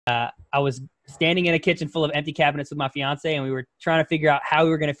I was standing in a kitchen full of empty cabinets with my fiance, and we were trying to figure out how we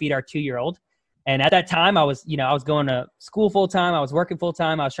were going to feed our 2-year-old. And at that time, I was going to school full time. I was working full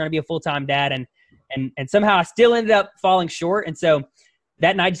time. I was trying to be a full time dad, and somehow I still ended up falling short. And so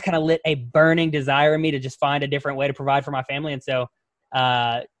that night just kind of lit a burning desire in me to just find a different way to provide for my family. And so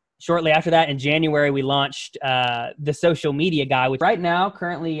shortly after that, in January, we launched the social media guy, which right now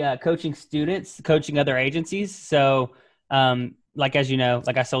currently coaching students, coaching other agencies. So as you know,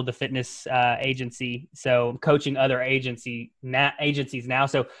 I sold the fitness agency, so coaching other agencies now.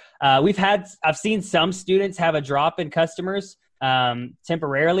 So I've seen some students have a drop in customers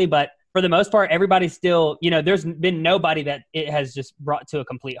temporarily, but for the most part, everybody's still, there's been nobody that it has just brought to a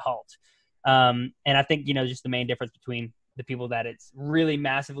complete halt. And I think, just the main difference between the people that it's really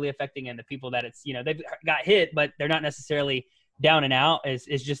massively affecting and the people that it's, they've got hit, but they're not necessarily down and out is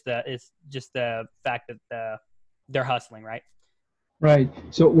just the fact that they're hustling, right? Right.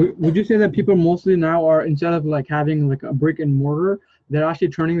 So would you say that people mostly now are, instead of having a brick and mortar, they're actually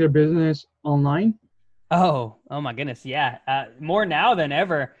turning their business online? Oh my goodness. Yeah. More now than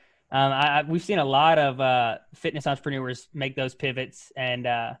ever. We've seen a lot of fitness entrepreneurs make those pivots and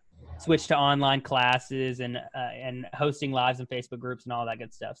switch to online classes and hosting lives in Facebook groups and all that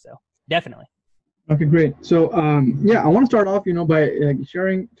good stuff. So definitely. Okay, great. So I want to start off, by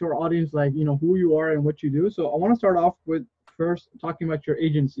sharing to our audience, who you are and what you do. So I want to start off with first talking about your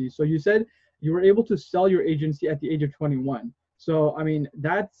agency. So you said you were able to sell your agency at the age of 21. So, I mean,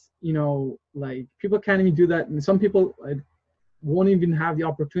 that's, people can't even do that. And some people won't even have the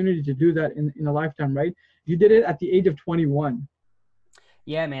opportunity to do that in a lifetime, right? You did it at the age of 21.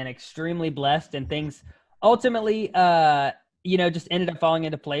 Yeah, man, extremely blessed, and things ultimately, just ended up falling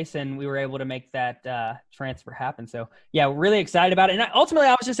into place, and we were able to make that transfer happen. So yeah, really excited about it. And ultimately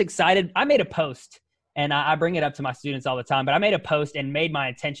I was just excited. I made a post, and I bring it up to my students all the time, but I made a post and made my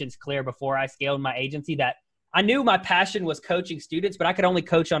intentions clear before I scaled my agency that I knew my passion was coaching students, but I could only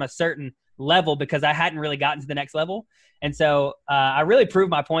coach on a certain level because I hadn't really gotten to the next level. And so I really proved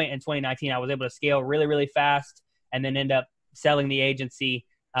my point in 2019. I was able to scale really, really fast and then end up selling the agency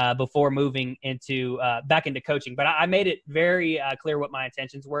before moving back into coaching. But I made it very clear what my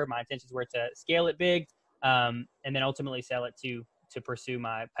intentions were. My intentions were to scale it big and then ultimately sell it to pursue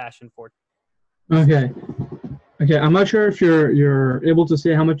my passion for it. Okay. I'm not sure if you're able to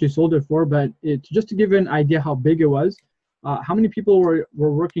say how much you sold it for, but it's just to give you an idea how big it was. How many people were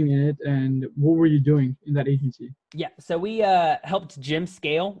working in it, and what were you doing in that agency? Yeah, so we helped gyms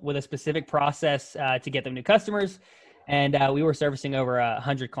scale with a specific process to get them new customers, and we were servicing over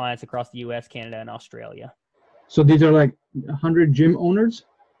 100 clients across the U.S., Canada, and Australia. So these are 100 gym owners?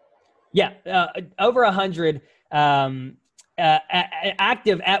 Yeah, over 100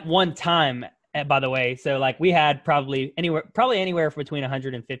 active at one time. By the way, so we had probably anywhere between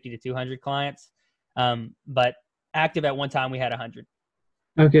 150 to 200 clients, but active at one time we had 100.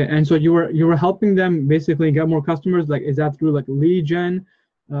 Okay, and so you were helping them basically get more customers. Is that through lead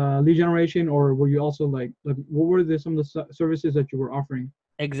generation, or were you also what were some of the services that you were offering?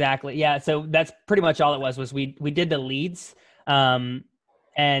 Exactly. Yeah. So that's pretty much all it was we did the leads, and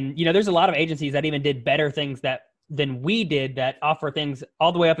there's a lot of agencies that even did better things than we did that offer things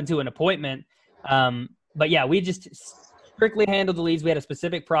all the way up into an appointment. But yeah, we just strictly handled the leads. We had a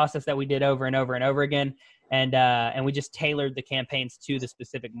specific process that we did over and over and over again. And we just tailored the campaigns to the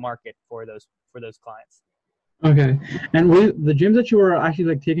specific market for those clients. Okay. And were the gyms that you were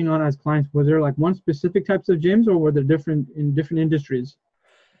actually taking on as clients, was there one specific types of gyms, or were there different industries?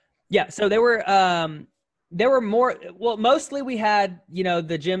 Yeah. So there were more, well, mostly we had,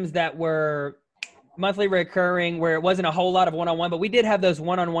 the gyms that were monthly recurring where it wasn't a whole lot of one-on-one, but we did have those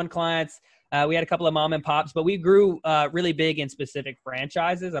one-on-one clients. We had a couple of mom and pops, but we grew really big in specific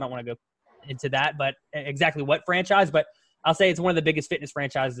franchises. I don't want to go into that, but exactly what franchise, but I'll say it's one of the biggest fitness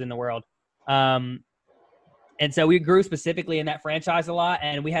franchises in the world. And so we grew specifically in that franchise a lot,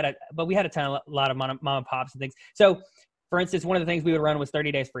 and we had a lot of mom and pops and things. So for instance, one of the things we would run was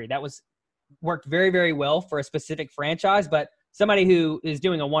 30 days free. That worked very, very well for a specific franchise, but somebody who is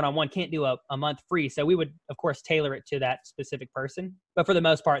doing a one-on-one can't do a month free. So we would, of course, tailor it to that specific person. But for the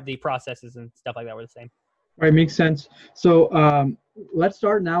most part, the processes and stuff like that were the same. Right, makes sense. So let's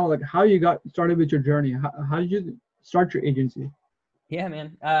start now, how you got started with your journey. How did you start your agency? Yeah,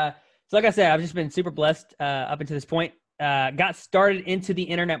 man. So like I said, I've just been super blessed up until this point. Got started into the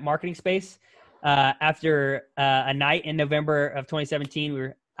internet marketing space after a night in November of 2017. We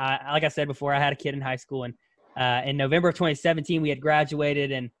were, like I said before, I had a kid in high school, and in November of 2017, we had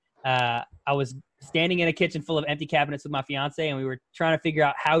graduated, and I was standing in a kitchen full of empty cabinets with my fiance, and we were trying to figure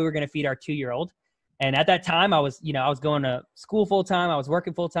out how we were going to feed our 2-year-old. And at that time I was going to school full time. I was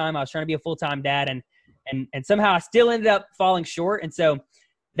working full time. I was trying to be a full-time dad, and somehow I still ended up falling short. And so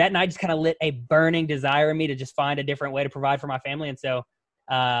that night just kind of lit a burning desire in me to just find a different way to provide for my family. And so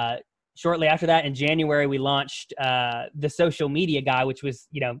shortly after that, in January, we launched the social media guy, which was,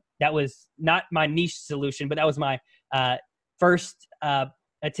 that was not my niche solution, but that was my first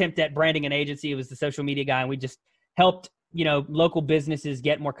attempt at branding an agency. It was the social media guy. And we just helped, local businesses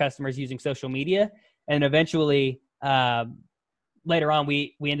get more customers using social media. And eventually, later on,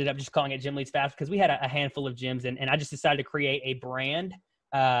 we ended up just calling it Gym Leads Fast because we had a handful of gyms. And I just decided to create a brand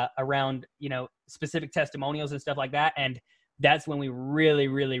around, specific testimonials and stuff like that. And that's when we really,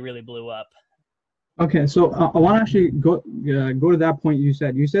 really, really blew up. Okay, so I want to actually go to that point. You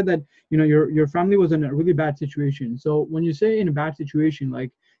said that your family was in a really bad situation. So when you say in a bad situation,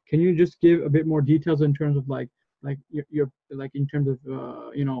 like, can you just give a bit more details in terms of like your like in terms of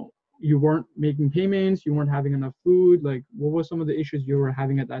you weren't making payments, you weren't having enough food. Like, what were some of the issues you were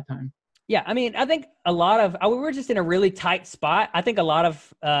having at that time? Yeah, I mean, I think we were just in a really tight spot. I think a lot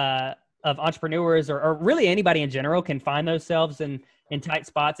of entrepreneurs or really anybody in general can find themselves in tight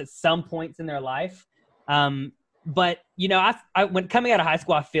spots at some points in their life. But I when coming out of high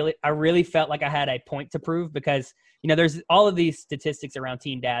school, I really felt like I had a point to prove because, there's all of these statistics around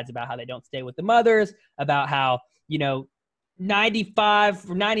teen dads about how they don't stay with the mothers, about how, 95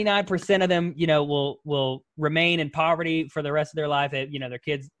 or 99% of them, will remain in poverty for the rest of their life. That, their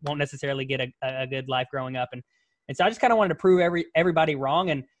kids won't necessarily get a good life growing up. And so I just kind of wanted to prove everybody wrong.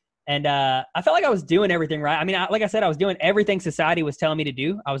 And I felt like I was doing everything right. I mean, like I said, I was doing everything society was telling me to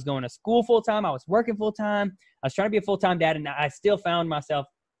do. I was going to school full time. I was working full time. I was trying to be a full-time dad, and I still found myself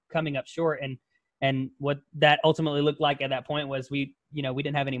coming up short. And what that ultimately looked like at that point was we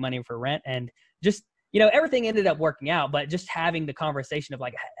didn't have any money for rent, and just, everything ended up working out. But just having the conversation of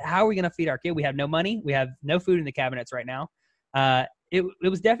like, how are we going to feed our kid? We have no money. We have no food in the cabinets right now. It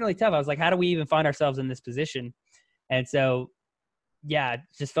was definitely tough. I was like, how do we even find ourselves in this position? And so, yeah, it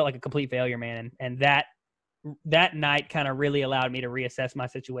just felt like a complete failure, man. And that night kind of really allowed me to reassess my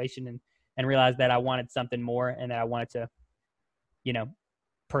situation and realize that I wanted something more and that I wanted to,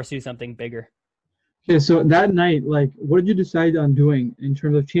 pursue something bigger. Okay, so that night, like, what did you decide on doing in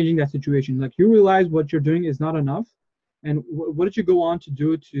terms of changing that situation? Like, you realize what you're doing is not enough, and what did you go on to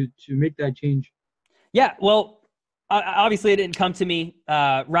do to make that change? Yeah, well, obviously it didn't come to me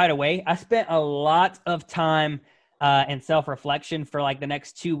right away. I spent a lot of time and self-reflection for like the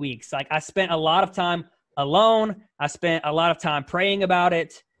next 2 weeks. Like, I spent a lot of time alone. I spent a lot of time praying about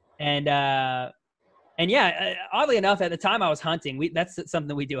it. And yeah, oddly enough, at the time I was hunting. That's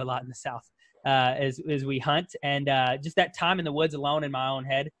something we do a lot in the South, is we hunt. And just that time in the woods alone in my own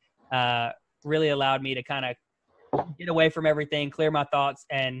head really allowed me to kind of get away from everything, clear my thoughts,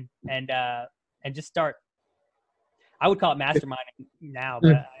 and just start. I would call it masterminding now,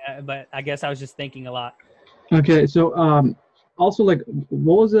 but I guess I was just thinking a lot. Okay, so also, like,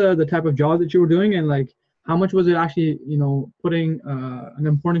 what was the type of job that you were doing, and like how much was it actually putting an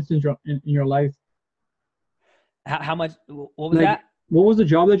importance in your life? How much? What was Like, that? what was the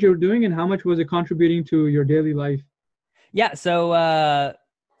job that you were doing, and how much was it contributing to your daily life? Yeah, so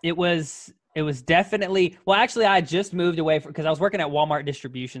it was definitely, well, actually I just moved away because I was working at Walmart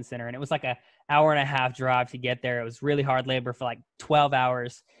distribution center, and it was like an hour and a half drive to get there. It was really hard labor for like 12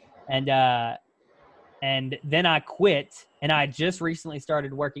 hours. And then I quit, and I just recently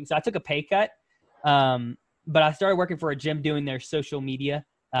started working. So I took a pay cut, but I started working for a gym doing their social media,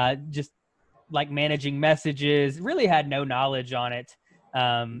 just like managing messages. Really had no knowledge on it,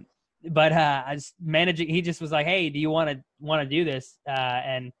 but I just managing. He just was like, "Hey, do you want to do this?"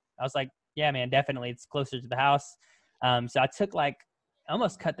 And I was like, "Yeah, man, definitely. It's closer to the house." So I took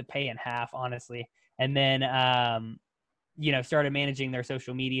almost cut the pay in half, honestly, and then started managing their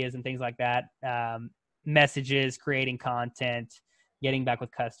social medias and things like that. Messages, creating content, getting back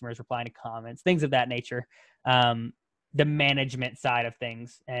with customers, replying to comments, things of that nature. The management side of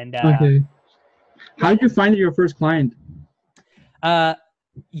things. And Okay. How did you find your first client? Yeah,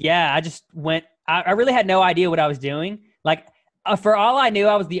 I just went. I really had no idea what I was doing. Like, for all I knew,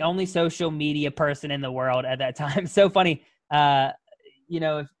 I was the only social media person in the world at that time. So funny. If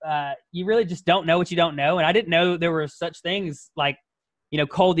you really just don't know what you don't know, and I didn't know there were such things like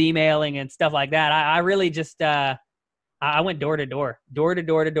cold emailing and stuff like that. I really just, I went door to door,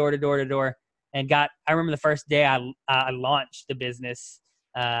 and I remember the first day I launched the business.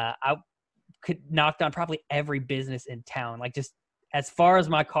 I knocked on probably every business in town, like just as far as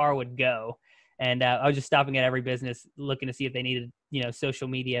my car would go. And I was just stopping at every business looking to see if they needed, social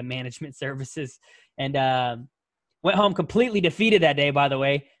media management services. And Went home completely defeated that day, by the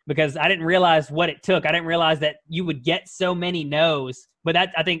way, because I didn't realize what it took. I didn't realize that you would get so many no's. But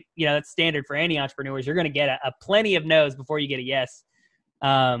that, I think, that's standard for any entrepreneurs. You're going to get a plenty of no's before you get a yes.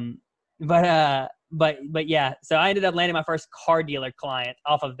 But yeah, so I ended up landing my first car dealer client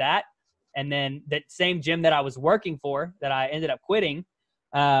off of that. And then that same gym that I was working for that I ended up quitting,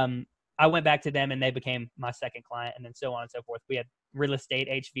 I went back to them and they became my second client, and then so on and so forth. We had real estate,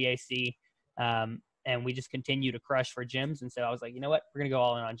 HVAC, and we just continue to crush for gyms. And so I was like, you know what, we're going to go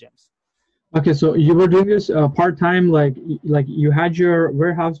all in on gyms. Okay, so you were doing this part-time, like you had your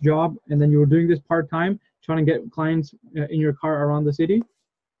warehouse job, and then you were doing this part-time, trying to get clients in your car around the city?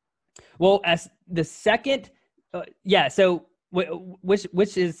 Well, as the second, yeah. So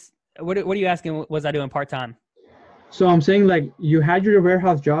which is, what are you asking? Was I doing part-time? So I'm saying, like, you had your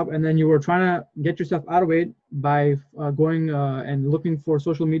warehouse job, and then you were trying to get yourself out of it by going and looking for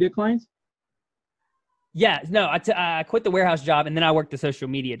social media clients? Yeah, no, I quit the warehouse job, and then I worked the social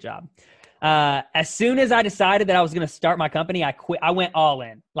media job. As soon as I decided that I was going to start my company, I quit. I went all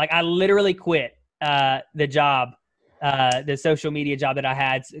in. Like, I literally quit the job, the social media job that I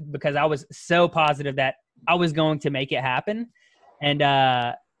had, because I was so positive that I was going to make it happen. And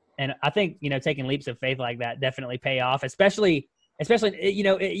I think, taking leaps of faith like that definitely pay off, especially,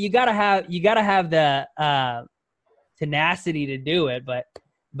 you gotta have the tenacity to do it.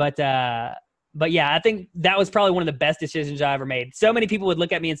 But yeah, I think that was probably one of the best decisions I ever made. So many people would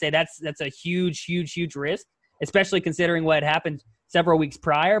look at me and say, that's a huge, huge, huge risk, especially considering what had happened several weeks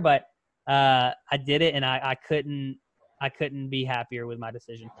prior. But I did it, and I couldn't be happier with my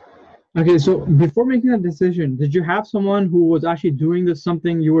decision. Okay, so before making that decision, did you have someone who was actually doing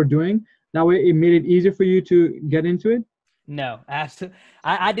something you were doing? That way it made it easier for you to get into it? No, absolutely.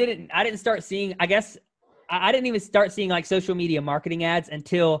 I didn't start seeing, I guess, I didn't even start seeing like social media marketing ads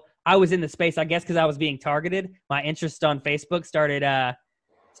until I was in the space, I guess, because I was being targeted. My interest on Facebook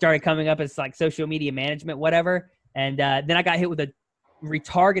started coming up as like social media management, whatever. And then I got hit with a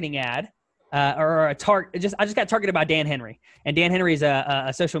retargeting ad. I just got targeted by Dan Henry, and Dan Henry is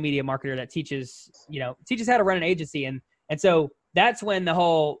a social media marketer that teaches how to run an agency. And so that's when the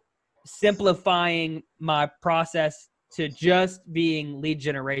whole simplifying my process to just being lead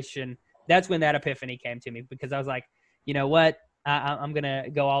generation, that's when that epiphany came to me, because I was like, you know what, I'm going to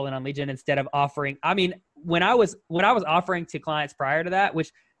go all in on lead gen instead of offering. I mean, when I was offering to clients prior to that,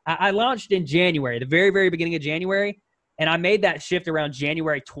 which I launched in January, the very, very beginning of January. And I made that shift around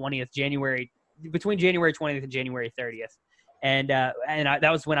January 20th, between January 20th and January 30th. And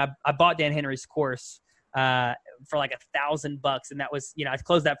that was when I bought Dan Henry's course for like $1,000. And that was, I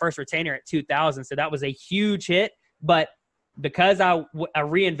closed that first retainer at $2,000. So that was a huge hit. But because I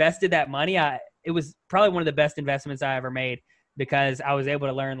reinvested that money, it was probably one of the best investments I ever made, because I was able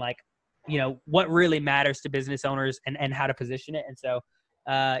to learn what really matters to business owners and how to position it. And so,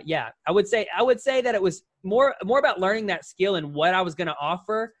 yeah, I would say that it was more about learning that skill and what I was going to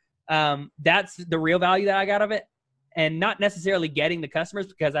offer. That's the real value that I got of it, and not necessarily getting the customers,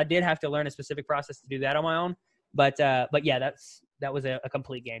 because I did have to learn a specific process to do that on my own. But yeah, that was a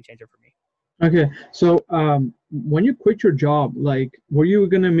complete game changer for me. Okay, so when you quit your job, like, were you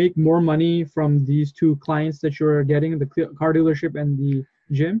going to make more money from these two clients that you're getting, the car dealership and the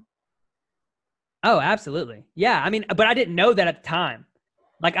gym? Oh, absolutely. Yeah. I mean, but I didn't know that at the time.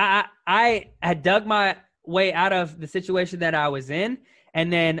 Like, I had dug my way out of the situation that I was in,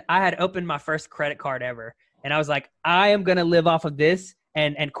 and then I had opened my first credit card ever. And I was like, I am going to live off of this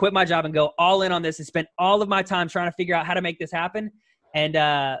and quit my job and go all in on this and spend all of my time trying to figure out how to make this happen. And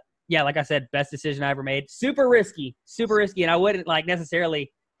yeah, like I said, best decision I ever made. Super risky. And I wouldn't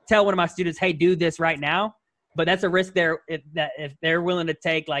necessarily tell one of my students, hey, do this right now. But that's a risk if they're willing to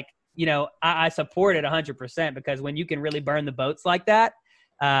take, I support it 100%, because when you can really burn the boats like that,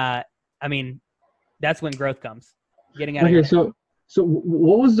 I mean, that's when growth comes. Getting out of your head. So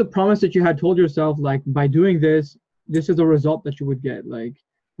what was the promise that you had told yourself, like, by doing this is the result that you would get? Like,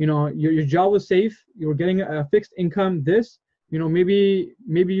 your job was safe, you were getting a fixed income, maybe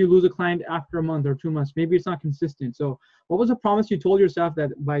you lose a client after a month or 2 months, maybe it's not consistent. So what was the promise you told yourself that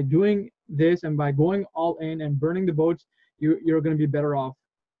by doing this and by going all in and burning the boats, you're going to be better off?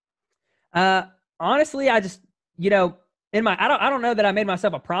 Honestly, I just, I don't know that I made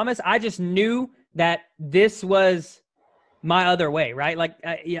myself a promise. I just knew that this was my other way, right? Like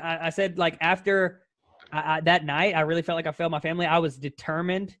I said, like, after that night, I really felt like I failed my family. I was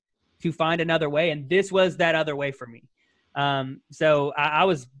determined to find another way, and this was that other way for me. So I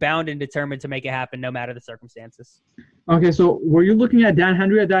was bound and determined to make it happen no matter the circumstances. Okay, so were you looking at Dan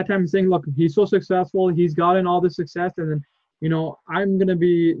Henry at that time and saying, look, he's so successful, he's gotten all this success, and then I'm gonna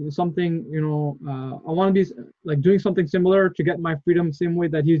be something, I want to be like doing something similar to get my freedom same way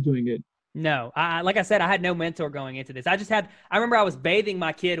that he's doing it. No, like I said, I had no mentor going into this. I remember I was bathing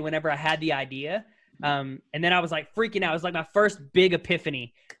my kid whenever I had the idea. And then I was like freaking out. It was like my first big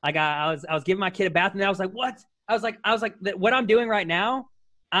epiphany. Like I was giving my kid a bath, and then I was like, what? I was like, what I'm doing right now,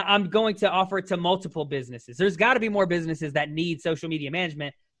 I'm going to offer it to multiple businesses. There's got to be more businesses that need social media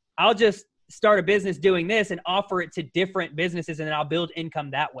management. I'll just start a business doing this and offer it to different businesses, and then I'll build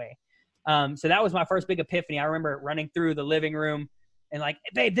income that way. So that was my first big epiphany. I remember running through the living room and like,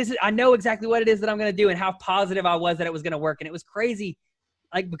 babe, I know exactly what it is that I'm going to do, and how positive I was that it was going to work. And it was crazy,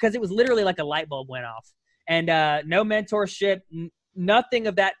 like, because it was literally like a light bulb went off. And no mentorship, nothing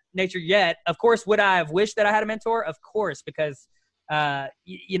of that nature yet. Of course, would I have wished that I had a mentor? Of course, because,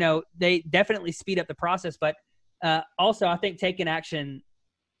 they definitely speed up the process. But also, I think taking action,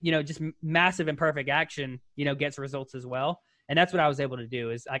 just massive imperfect action, gets results as well. And that's what I was able to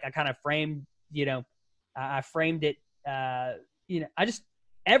do is like I kind of framed, I framed it,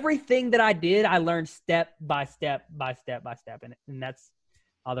 everything that I did, I learned step by step by step by step. And that's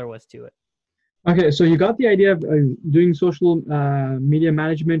all there was to it. Okay, so you got the idea of doing social media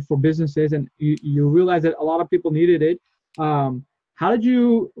management for businesses, and you realized that a lot of people needed it.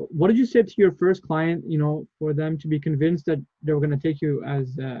 What did you say to your first client, for them to be convinced that they were going to take you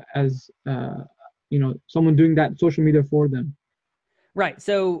as someone doing that social media for them? Right.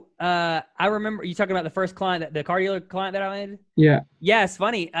 So I remember you talking about the first client, the car dealer client that I landed. Yeah. Yeah, it's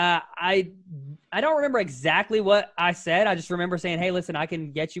funny. I don't remember exactly what I said. I just remember saying, hey, listen, I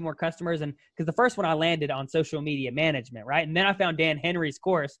can get you more customers. And because the first one I landed on social media management, right? And then I found Dan Henry's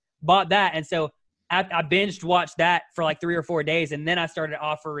course, bought that. And so I binged watched that for like 3 or 4 days. And then I started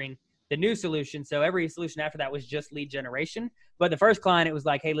offering the new solution. So every solution after that was just lead generation. But the first client, it was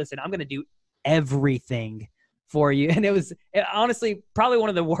like, hey, listen, I'm going to do everything for you. And honestly, probably one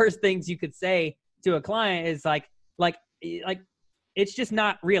of the worst things you could say to a client is like it's just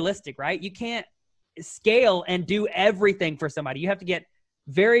not realistic, right? You can't scale and do everything for somebody. You have to get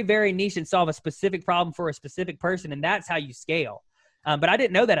very, very niche and solve a specific problem for a specific person. And that's how you scale. But I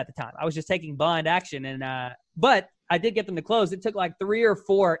didn't know that at the time. I was just taking blind action. But I did get them to close. It took like 3 or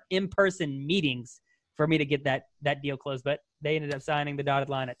 4 in-person meetings for me to get that deal closed. But they ended up signing the dotted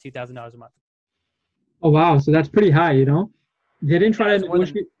line at $2,000 a month. Oh, wow. So that's pretty high, They didn't try to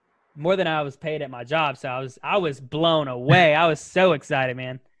negotiate. More than I was paid at my job. So I was blown away. I was so excited,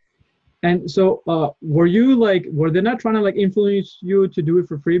 man. And so were they not trying to like influence you to do it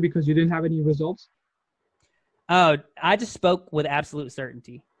for free because you didn't have any results? Oh, I just spoke with absolute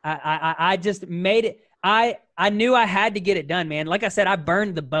certainty. I just made it. I knew I had to get it done, man. Like I said, I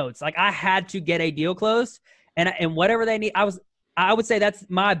burned the boats. Like I had to get a deal closed, and whatever they need, I would say that's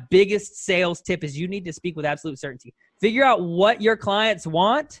my biggest sales tip is you need to speak with absolute certainty. Figure out what your clients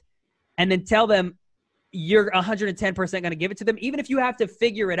want and then tell them you're 110% going to give it to them, even if you have to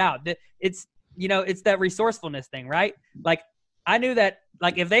figure it out. It's that resourcefulness thing, right? Like I knew that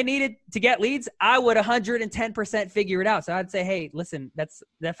like if they needed to get leads, I would 110% figure it out. So I'd say, hey, listen, that's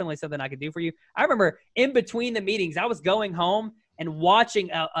definitely something I could do for you. I remember in between the meetings, I was going home and watching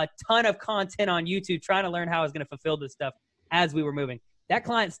a ton of content on YouTube, trying to learn how I was going to fulfill this stuff as we were moving. That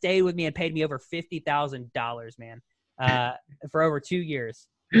client stayed with me and paid me over $50,000, man, for over 2 years.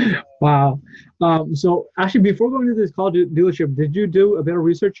 Wow. So actually, before going to this car dealership, did you do a bit of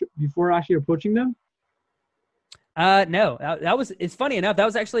research before actually approaching them? No, it's funny enough. That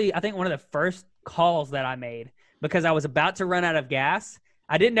was actually, I think, one of the first calls that I made because I was about to run out of gas.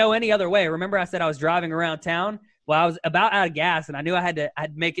 I didn't know any other way. Remember I said I was driving around town? Well, I was about out of gas and I knew I had to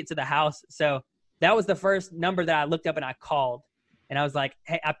make it to the house. So that was the first number that I looked up and I called. And I was like,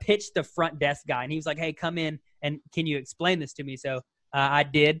 hey, I pitched the front desk guy and he was like, hey, come in and can you explain this to me? So I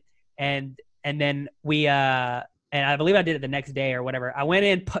did. And then we, and I believe I did it the next day or whatever. I went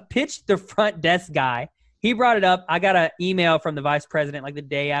in, pitched the front desk guy. He brought it up. I got an email from the vice president like the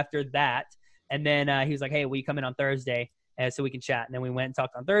day after that. And then he was like, hey, will you come in on Thursday so we can chat? And then we went and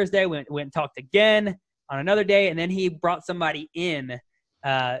talked on Thursday. We went and talked again on another day. And then he brought somebody in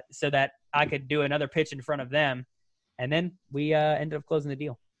so that I could do another pitch in front of them. And then we ended up closing the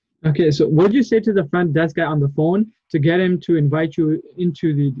deal. Okay, so what did you say to the front desk guy on the phone to get him to invite you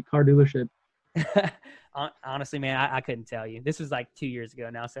into the car dealership? Honestly, man, I couldn't tell you. This was like 2 years ago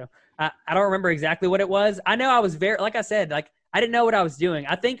now, so I don't remember exactly what it was. I know I was like I said, like I didn't know what I was doing.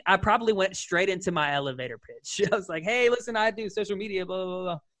 I think I probably went straight into my elevator pitch. I was like, hey, listen, I do social media, blah, blah,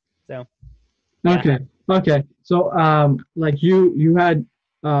 blah. So. Yeah. Okay. So, like you had,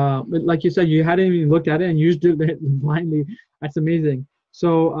 like you said, you hadn't even looked at it and you just did it blindly. That's amazing.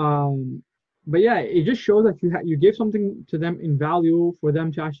 So, but yeah, it just shows that you gave something to them in value for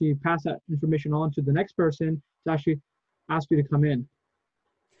them to actually pass that information on to the next person to actually ask you to come in.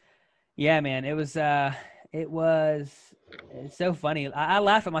 Yeah, man. It was it's so funny. I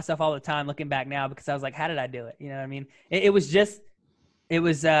laugh at myself all the time looking back now because I was like, how did I do it? You know what I mean? It was just, it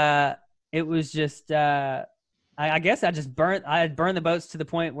was, it was just, I guess I had burned the boats to the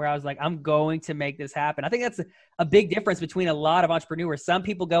point where I was like, I'm going to make this happen. I think that's a big difference between a lot of entrepreneurs. Some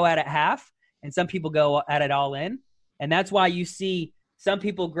people go at it half and some people go at it all in. And that's why you see some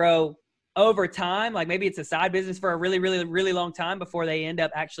people grow over time. Like maybe it's a side business for a really, really, really long time before they end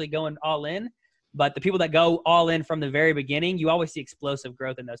up actually going all in. But the people that go all in from the very beginning, you always see explosive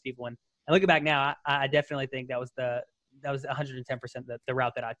growth in those people. And looking back now, I definitely think that was 110% the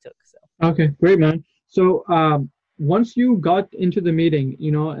route that I took. So. Okay, great, man. So once you got into the meeting,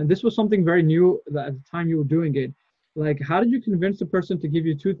 and this was something very new at the time you were doing it, like how did you convince the person to give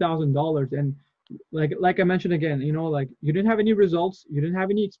you $2,000? And like I mentioned again, like you didn't have any results, you didn't have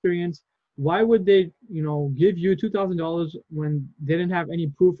any experience. Why would they, give you $2,000 when they didn't have any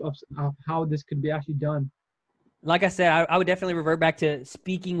proof of how this could be actually done? Like I said, I would definitely revert back to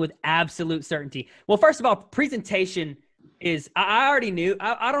speaking with absolute certainty. Well, first of all, presentation is, I already knew.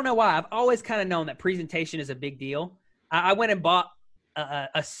 I don't know why. I've always kind of known that presentation is a big deal. I went and bought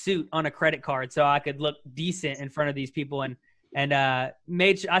a suit on a credit card so I could look decent in front of these people, and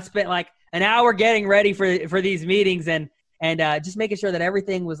made sure I spent like an hour getting ready for these meetings and just making sure that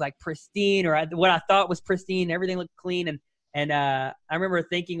everything was like pristine, or what I thought was pristine. Everything looked clean, and I remember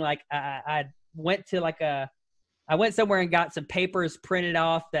thinking like I went to like I went somewhere and got some papers printed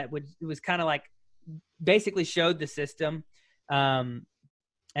off that it was kind of like basically showed the system. And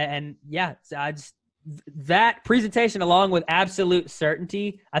yeah, so that presentation along with absolute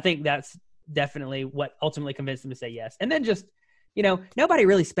certainty, I think that's definitely what ultimately convinced them to say yes. And then just, nobody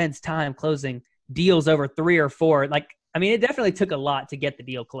really spends time closing deals over 3 or 4. Like, I mean, it definitely took a lot to get the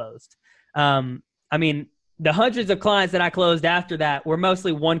deal closed. I mean, the hundreds of clients that I closed after that were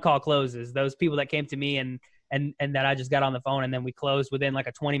mostly one call closes. Those people that came to me and that I just got on the phone and then we closed within like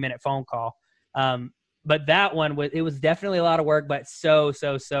a 20-minute phone call. But that one it was definitely a lot of work, but so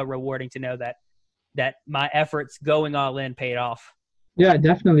rewarding to know that my efforts going all in paid off. Yeah,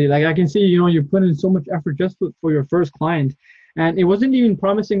 definitely. Like I can see, you put in so much effort just for your first client, and it wasn't even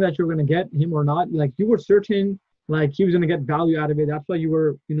promising that you're going to get him or not. Like you were certain, like he was going to get value out of it. That's why you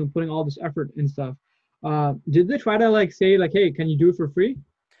were, putting all this effort and stuff. Did they try to like say like, hey, can you do it for free?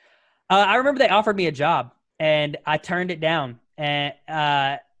 I remember they offered me a job and I turned it down. And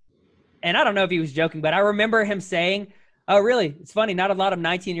I don't know if he was joking, but I remember him saying, "Oh, really? It's funny. Not a lot of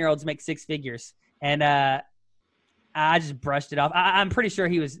 19-year-olds make 6 figures." And I just brushed it off. I'm pretty sure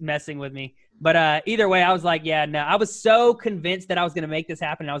he was messing with me. But either way, I was like, yeah, no. I was so convinced that I was going to make this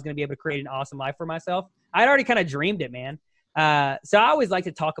happen and I was going to be able to create an awesome life for myself. I'd already kind of dreamed it, man. So I always like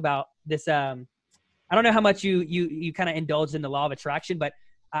to talk about this. I don't know how much you kind of indulged in the law of attraction, but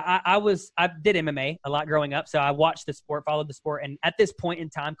I did MMA a lot growing up. So I watched the sport, followed the sport. And at this point in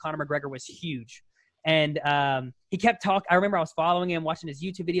time, Conor McGregor was huge. And he kept talking. I remember I was following him, watching his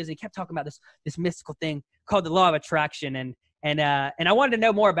YouTube videos, and he kept talking about this mystical thing called the law of attraction. And I wanted to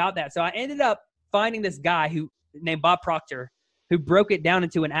know more about that. So I ended up finding this guy named Bob Proctor, who broke it down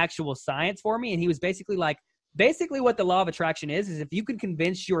into an actual science for me. And he was basically what the law of attraction is if you can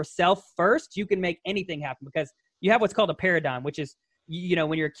convince yourself first, you can make anything happen, because you have what's called a paradigm, which is,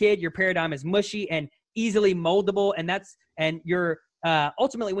 when you're a kid, your paradigm is mushy and easily moldable. And you're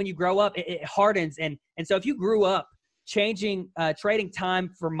ultimately, when you grow up, it hardens. And so if you grew up trading time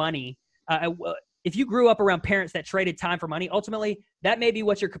for money, if you grew up around parents that traded time for money, ultimately that may be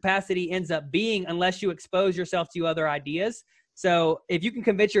what your capacity ends up being unless you expose yourself to other ideas. So if you can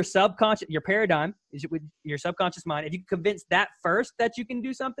convince your paradigm, your subconscious mind, if you can convince that first that you can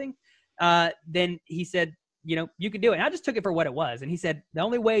do something, then he said, you can do it. And I just took it for what it was. And he said, the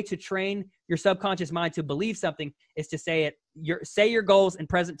only way to train your subconscious mind to believe something is to say your goals in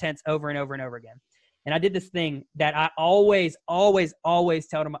present tense over and over and over again. And I did this thing that I always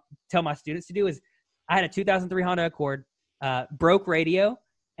tell my students to do is, I had a 2003 Honda Accord, broke radio,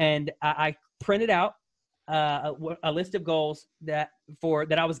 and I printed out a list of goals that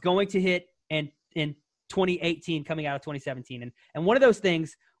I was going to hit in 2018, coming out of 2017. And one of those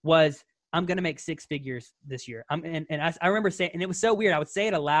things was, I'm going to make 6 figures this year. I remember saying, and it was so weird. I would say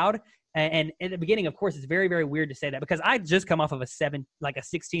it aloud. And in the beginning, of course, it's very, very weird to say that because I just come off of a $16,000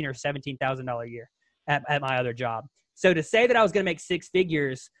 or $17,000 a year at my other job. So to say that I was going to make 6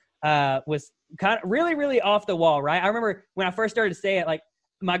 figures was kind of really, really off the wall, right? I remember when I first started to say it, like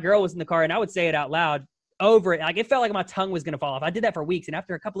my girl was in the car and I would say it out loud over it. Like it felt like my tongue was going to fall off. I did that for weeks. And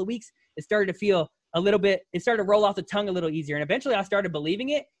after a couple of weeks, it started to feel a little bit, it started to roll off the tongue a little easier. And eventually I started believing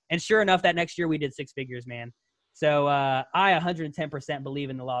it. And sure enough, that next year we did 6 figures, man. So I 110% believe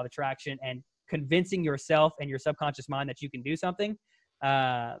in the law of attraction and convincing yourself and your subconscious mind that you can do something.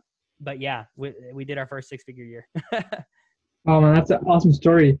 But yeah, we did our first 6-figure year. Oh man, that's an awesome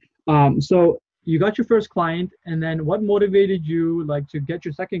story. So you got your first client, and then what motivated you like to get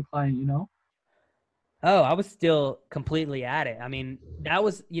your second client, you know? Oh, I was still completely at it. I mean, that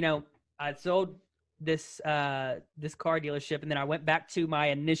was, I sold this this car dealership, and then I went back to my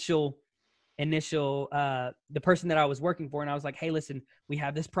initial the person that I was working for, and I was like, hey, listen, we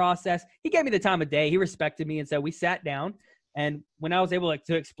have this process. He gave me the time of day. He respected me, and so we sat down. And when I was able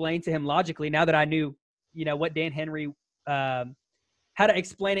to explain to him logically, now that I knew, what Dan Henry, how to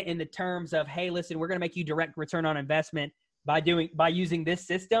explain it in the terms of, hey, listen, we're going to make you direct return on investment by using this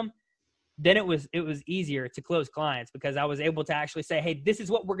system. Then it was easier to close clients because I was able to actually say, hey, this is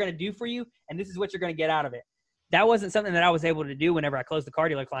what we're going to do for you, and this is what you're going to get out of it. That wasn't something that I was able to do whenever I closed the car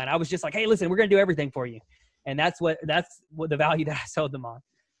dealer client. I was just like, hey, listen, we're going to do everything for you. And that's what the value that I sold them on.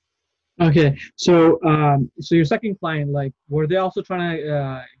 Okay, so so your second client, like, were they also trying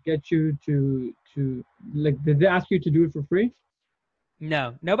to get you to like, did they ask you to do it for free?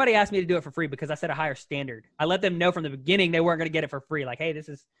 No, nobody asked me to do it for free because I set a higher standard. I let them know from the beginning they weren't going to get it for free. Like, hey, this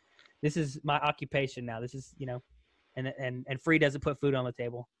is my occupation now. This is, and free doesn't put food on the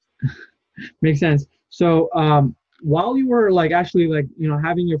table. Makes sense. So while you were like actually like,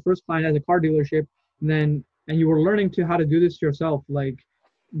 having your first client as a car dealership, and you were learning to how to do this yourself, like,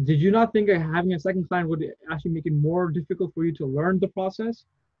 did you not think that having a second client would actually make it more difficult for you to learn the process?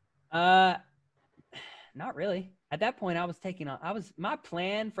 Not really. At that point, my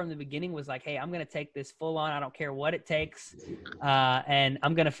plan from the beginning was like, hey, I'm going to take this full on. I don't care what it takes. And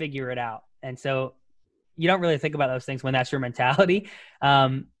I'm going to figure it out. And so you don't really think about those things when that's your mentality.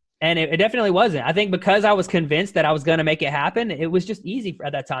 And it definitely wasn't. I think because I was convinced that I was going to make it happen, it was just easy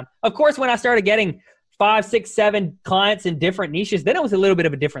at that time. Of course, when I started getting 5, 6, 7 clients in different niches, then it was a little bit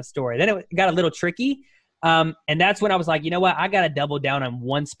of a different story. Then it got a little tricky. And that's when I was like, you know what? I got to double down on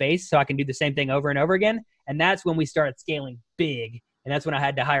one space so I can do the same thing over and over again. And that's when we started scaling big. And that's when I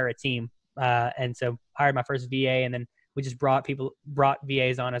had to hire a team. And so hired my first VA, and then we just brought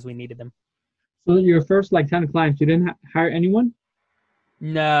VAs on as we needed them. So your first like 10 clients, you didn't hire anyone?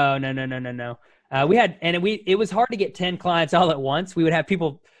 No. It was hard to get 10 clients all at once. We would have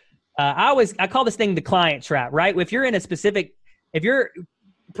people, I call this thing the client trap, right? If you're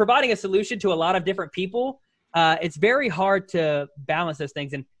providing a solution to a lot of different people, it's very hard to balance those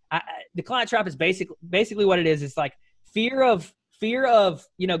things. And the client trap is basically what it is. It's like fear of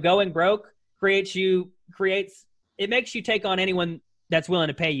going broke it makes you take on anyone that's willing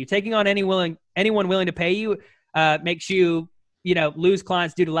to pay you. Taking on anyone willing to pay you makes you lose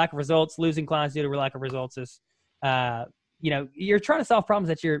clients due to lack of results. Losing clients due to lack of results is you're trying to solve problems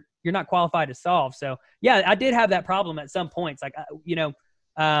that you're not qualified to solve. So yeah, I did have that problem at some points. Like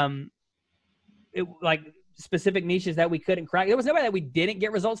like specific niches that we couldn't crack. There was nobody that we didn't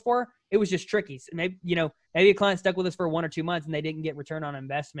get results for. It was just tricky. So maybe a client stuck with us for 1 or 2 months and they didn't get return on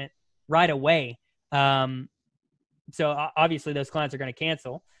investment right away. So obviously those clients are going to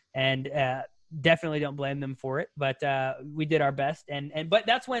cancel, and definitely don't blame them for it. But we did our best, but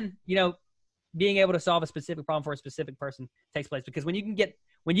that's when being able to solve a specific problem for a specific person takes place. Because when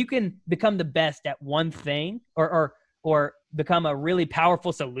you can become the best at one thing, or become a really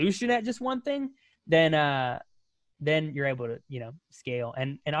powerful solution at just one thing, then you're able to scale.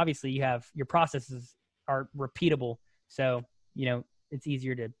 And obviously your processes are repeatable, so it's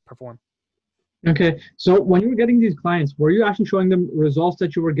easier to perform. Okay, so when you were getting these clients, were you actually showing them results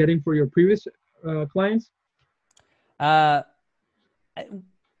that you were getting for your previous clients? All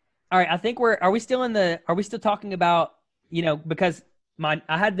right, I think are we still talking about, because I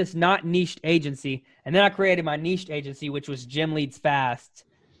had this not niched agency, and then I created my niched agency, which was Gym Leads Fast.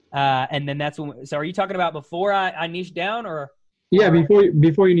 And then that's so are you talking about before I niched down, or? Yeah,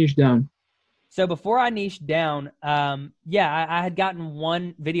 before you niche down. So before I niched down, I had gotten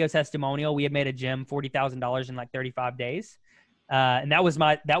one video testimonial. We had made a gym $40,000 in like 35 days. And that was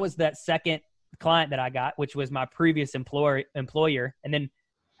that second client that I got, which was my previous employer. And then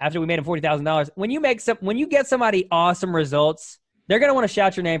after we made him $40,000, when you get somebody awesome results, they're going to want to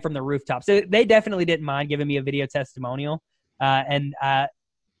shout your name from the rooftop. So they definitely didn't mind giving me a video testimonial.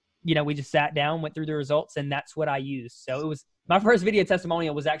 We just sat down, went through the results, and that's what I used. So it was my first video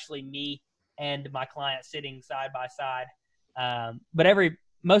testimonial was actually me and my client sitting side by side. But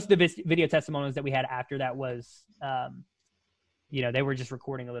most of the video testimonials that we had after that was, they were just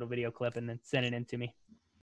recording a little video clip and then sending it in to me.